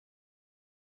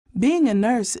Being a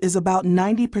nurse is about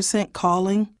 90%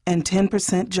 calling and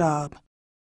 10% job.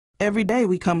 Every day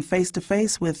we come face to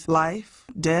face with life,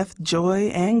 death, joy,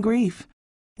 and grief.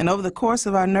 And over the course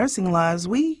of our nursing lives,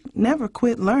 we never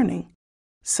quit learning.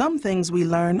 Some things we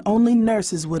learn only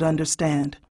nurses would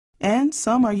understand, and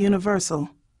some are universal.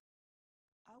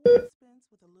 I will dispense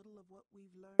with a little of what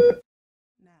we've learned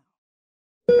now.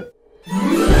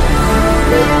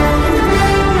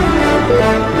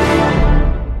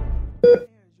 Hair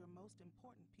is your most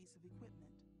important piece of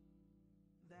equipment.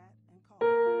 That and coffee.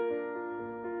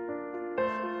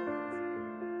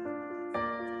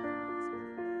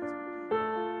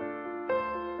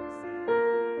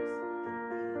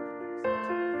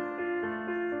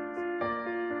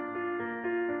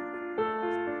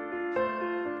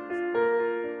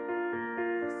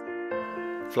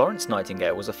 Florence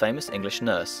Nightingale was a famous English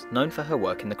nurse known for her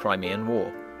work in the Crimean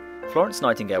War. Florence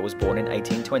Nightingale was born in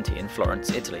 1820 in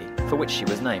Florence, Italy, for which she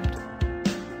was named.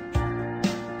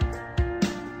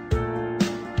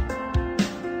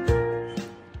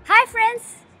 Hi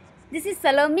friends, this is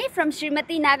Salome from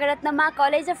Srimati Nagaratnama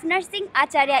College of Nursing,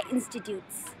 Acharya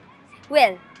Institutes.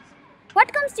 Well,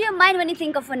 what comes to your mind when you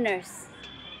think of a nurse?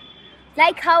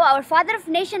 Like how our father of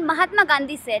nation Mahatma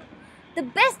Gandhi said, the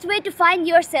best way to find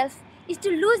yourself is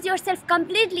to lose yourself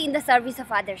completely in the service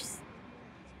of others.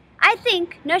 I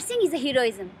think nursing is a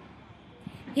heroism.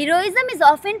 Heroism is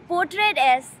often portrayed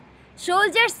as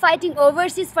soldiers fighting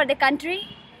overseas for the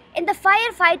country and the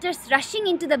firefighters rushing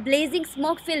into the blazing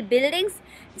smoke-filled buildings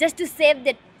just to save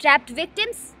the trapped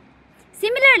victims.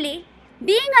 Similarly,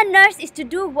 being a nurse is to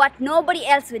do what nobody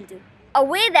else will do, a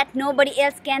way that nobody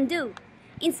else can do,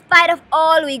 in spite of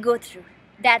all we go through.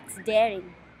 That's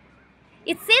daring.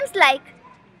 It seems like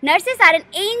nurses are an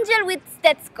angel with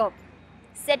stethoscope,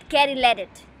 said Carrie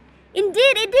Leddett.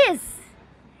 Indeed it is.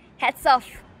 Hats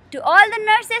off to all the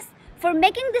nurses for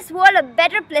making this world a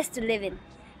better place to live in.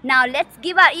 Now let's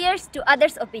give our ears to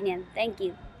others' opinion. Thank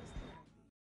you.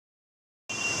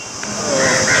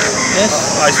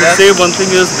 I should say one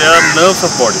thing is they are nerves of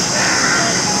body.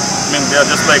 I mean they are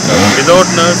just like without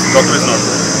nurse, doctor is not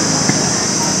there.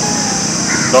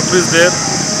 Doctor is there.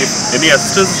 If any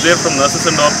assistance is there from nurses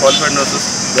and all qualified nurses,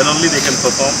 then only they can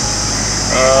perform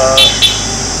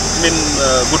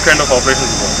good kind of operations.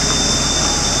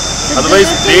 Otherwise,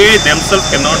 they themselves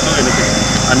cannot do anything.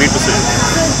 I mean to say.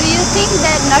 So, do you think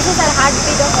that nurses are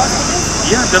heartbeat of hospitals?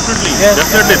 Yeah, definitely. Yes.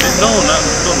 Definitely. No.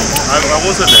 I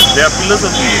won't say that. They are pillars of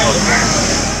the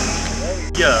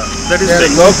hospital. Yeah, that is.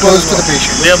 They are more close to the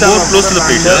patient. They are more close to the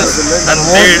patient, and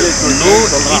they know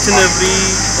each and every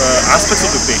aspects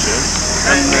of the patient.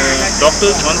 And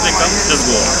doctors, once they come, just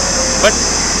go on. But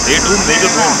they do major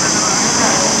role.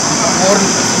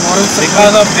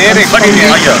 Because of their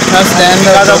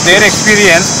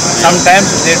experience, sometimes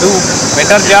they do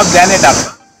better job than a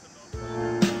doctor.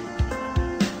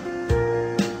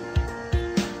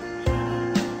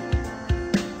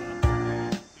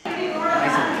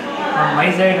 From my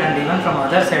side and even from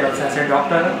other side also, as a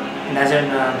doctor and as a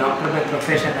doctor by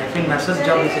profession, I feel nurse's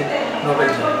job is a noble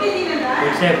job.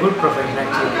 It's a good profession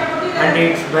actually, and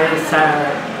it's by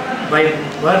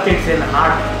birth it's in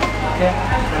heart, okay,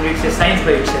 and it's a science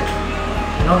by itself.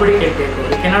 Nobody can take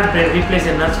over. You cannot replace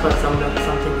a nurse for something else.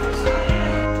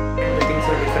 The things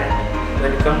are different. When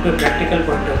you come to a practical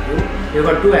point of view, you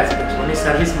have got two aspects. One is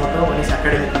service motto, one is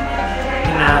academic.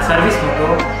 In a service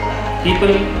motto,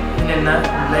 people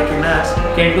like a nurse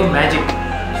can do magic.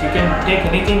 She can take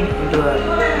anything into her.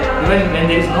 Even when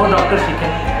there is no doctor, she can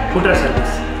put her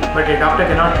service. But a doctor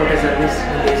cannot put a service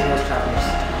when there is no staff nurse.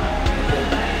 Okay.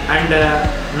 And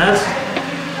nurse,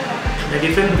 the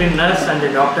difference between nurse and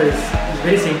a doctor is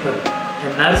very simple. A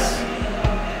nurse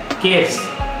cares,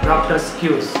 doctors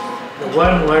cures. The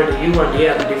one word you or they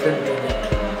are different than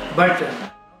that. But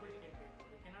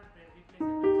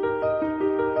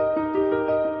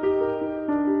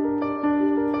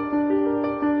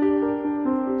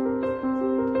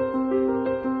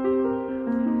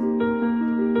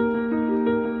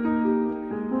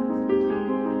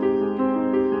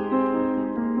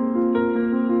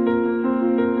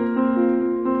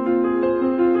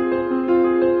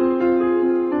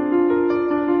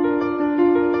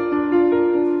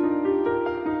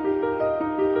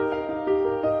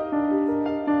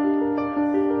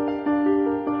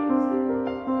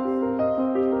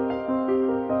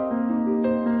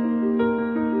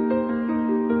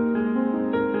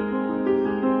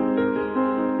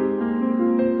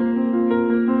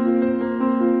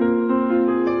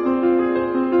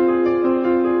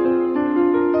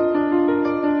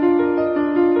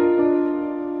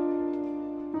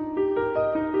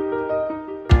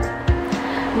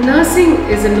nursing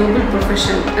is a noble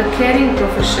profession, a caring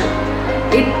profession.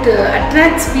 It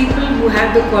attracts people who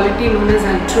have the quality known as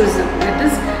altruism, that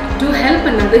is, to help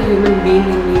another human being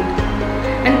in need.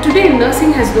 And today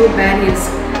nursing has no barriers.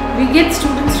 We get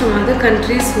students from other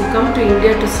countries who come to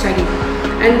India to study.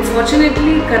 And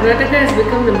fortunately, Karnataka has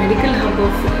become the medical hub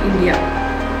of India.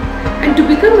 And to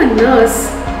become a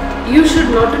nurse, you should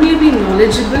not only be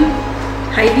knowledgeable,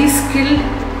 highly skilled,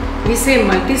 we say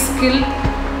multi-skilled,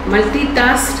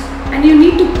 multitasked, and you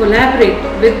need to collaborate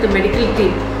with the medical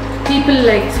team. People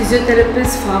like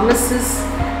physiotherapists, pharmacists,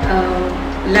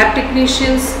 lab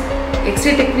technicians,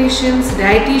 X-ray technicians,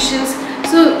 dietitians.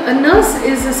 So a nurse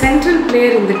is a central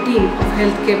player in the team of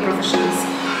healthcare professionals.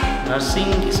 Nursing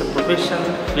is a profession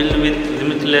filled with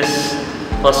limitless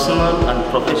personal and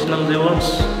professional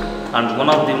rewards and one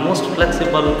of the most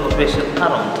flexible professions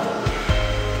around.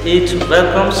 It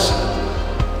welcomes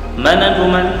men and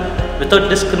women without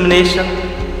discrimination,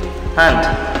 and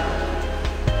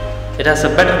it has a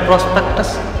better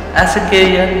prospectus as a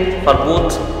career for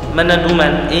both men and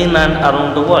women in and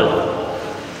around the world.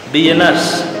 Be a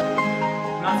nurse.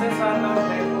 Nurses are the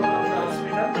backbone of the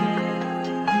hospital.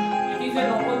 It is a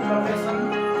noble profession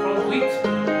from which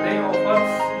they offer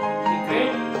a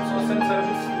great social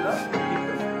service to the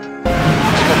people.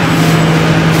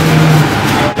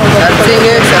 Nursing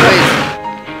is service.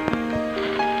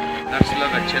 Nurse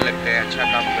लोग अच्छे लगते हैं, अच्छा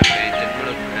काम करते हैं,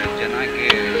 जना के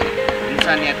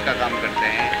इंसानियत का काम करते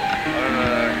हैं और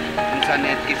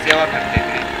इंसानियत की सेवा करते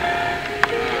हैं।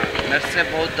 नर्स से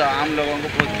बहुत आम लोगों को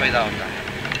बहुत फायदा होता है।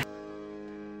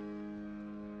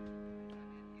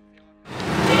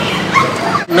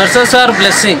 Nurses are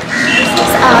blessing.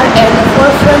 Nurses are at the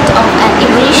forefront of an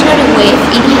evolutionary wave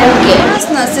in healthcare.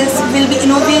 Nurses will be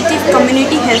innovative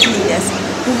community health leaders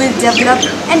who will develop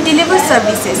and deliver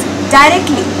services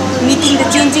directly meeting the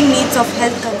changing needs of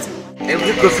health consumers.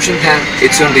 Every profession has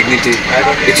its own dignity,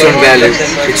 its own value,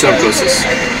 its own process.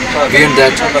 Beyond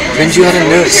that, when you are a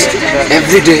nurse,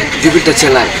 every day you will touch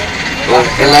a life, or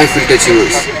a life will touch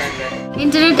yours.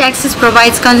 Internet access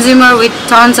provides consumer with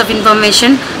tons of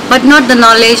information, but not the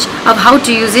knowledge of how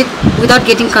to use it without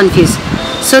getting confused.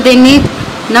 So they need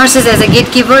nurses as a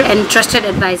gatekeeper and trusted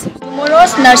advisor.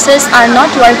 Tomorrow's nurses are not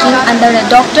working under a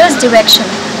doctor's direction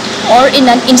or in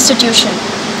an institution.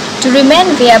 To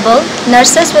remain viable,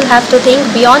 nurses will have to think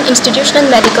beyond institutional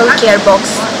medical care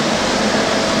box.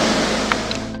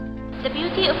 The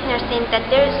beauty of nursing is that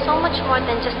there is so much more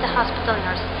than just a hospital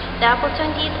nurse. The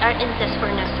opportunities are endless for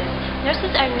nurses.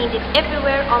 Nurses are needed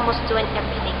everywhere, almost doing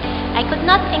everything. I could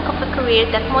not think of a career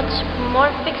that much more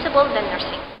fixable than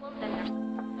nursing.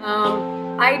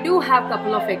 I do have a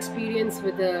couple of experience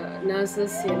with the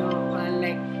nurses,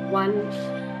 like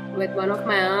with one of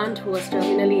my aunt who was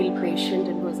terminally ill patient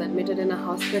and was admitted in a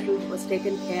hospital, was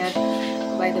taken care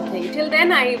by the thing. Till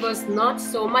then I was not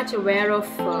so much aware of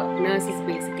nurses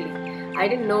basically. I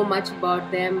didn't know much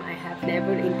about them, I have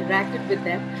never interacted with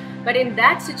them. But in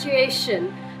that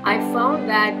situation, I found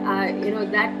that,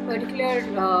 that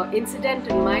particular incident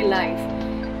in my life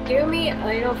gave me,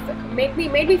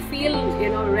 made me feel,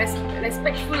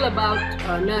 respectful about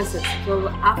nurses. So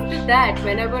after that,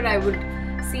 whenever I would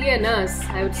see a nurse,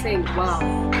 I would say, wow.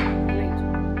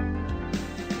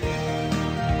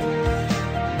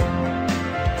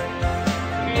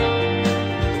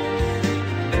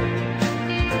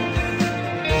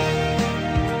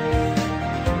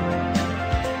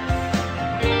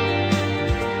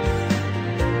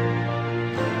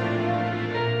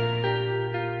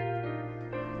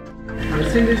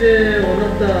 Nursing is one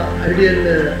of the ideal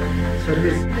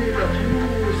service. A few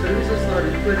services are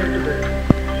equivalent to that.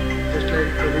 Just like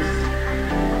police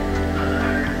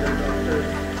and doctors,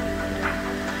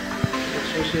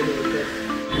 social workers.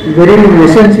 Very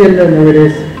essential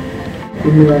nowadays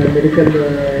in medical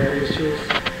issues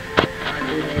and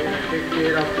take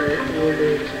care of the old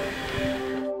age.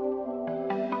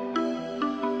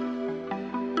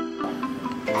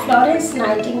 Florence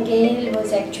Nightingale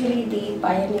was actually the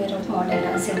pioneer of modern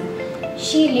nursing.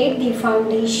 She laid the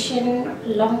foundation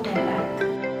long time back,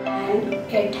 and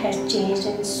it has changed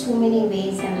in so many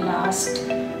ways in last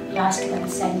 1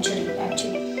 century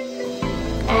actually.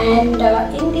 And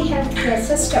in the healthcare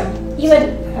system,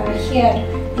 even here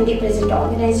in the present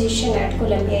organization at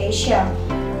Columbia Asia,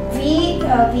 we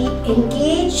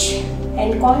engage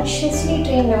and consciously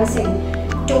train nursing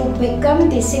to become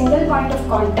the single point of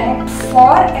contact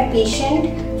for a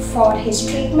patient, for his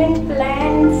treatment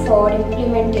plan, for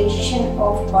implementation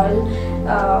of all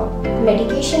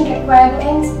medication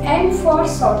requirements, and for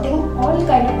sorting all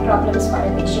kind of problems for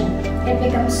a patient. It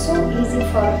becomes so easy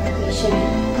for a patient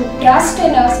to trust a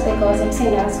nurse because it's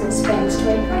a nurse who spends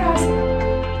 24 hours.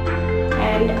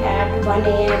 and at 1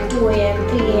 a.m., 2 a.m.,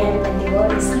 3 a.m. when the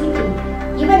ward is sleeping.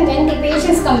 Even when the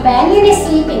patient's companion is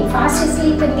sleeping, fast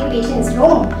asleep in the patient's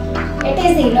room, it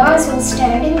is the nurse who is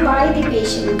standing by the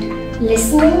patient,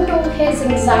 listening to his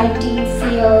anxiety,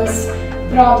 fears,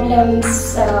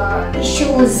 problems,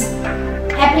 issues,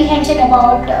 apprehension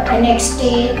about a next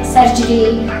day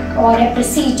surgery or a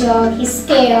procedure. He's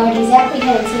scared, he's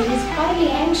apprehensive, he's highly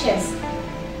anxious.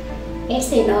 It's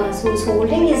the nurse who's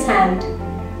holding his hand,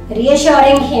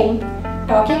 reassuring him,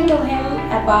 talking to him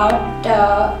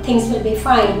about things will be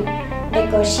fine,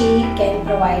 because she can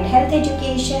provide health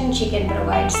education, she can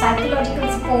provide psychological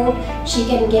support, she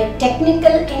can give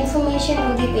technical information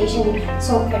to the patient.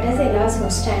 So it is a nurse who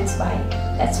stands by.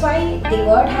 That's why the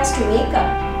word has to wake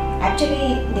up.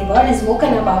 Actually, the word is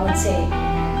woken up, I would say.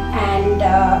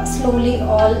 And slowly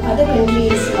all other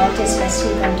countries, not just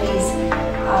Western countries,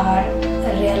 are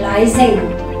realizing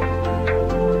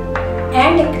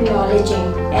and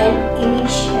acknowledging and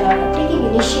taking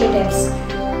initiatives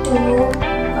to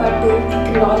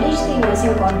acknowledge the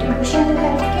nursing contribution to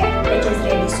healthcare, which is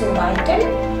really so vital,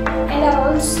 and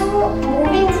are also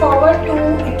moving forward to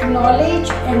acknowledge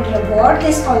and reward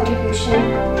this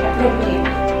contribution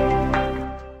appropriately.